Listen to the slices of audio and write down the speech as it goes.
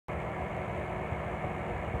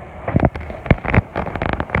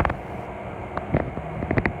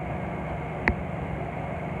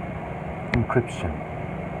Encryption.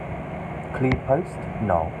 Clear post?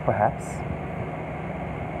 No, perhaps.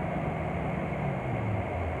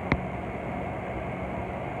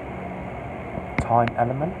 Time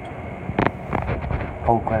element.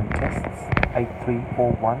 Program tests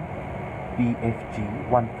 8341, BFG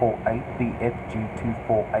 148, BFG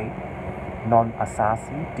 248,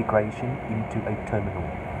 non-ASASI degradation into a terminal.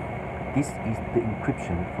 This is the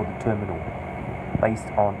encryption for the terminal based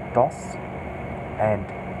on DOS and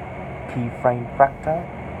keyframe factor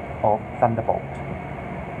of Thunderbolt.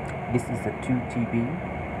 This is a 2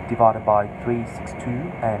 TB divided by 362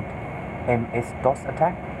 and MS-DOS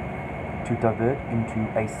attack to divert into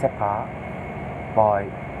a SEPA by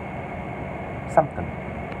something.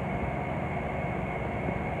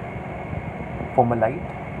 Formulate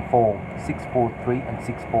form 643 and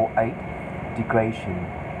 648 degradation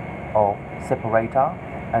of separator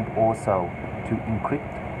and also to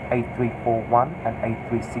encrypt 8341 and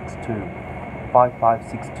 8362,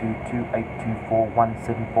 5562, 2824,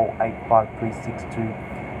 1748, 5362,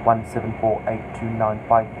 1748,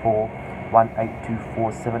 2954,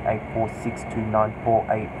 1824, 784,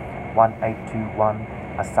 62948, 1821,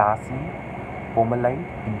 ASASI, formulate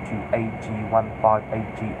into AG15,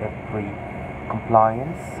 AGF3,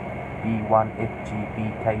 compliance, B1FG,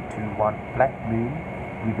 BK21, Black Moon,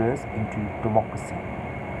 reverse into democracy.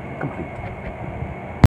 Complete.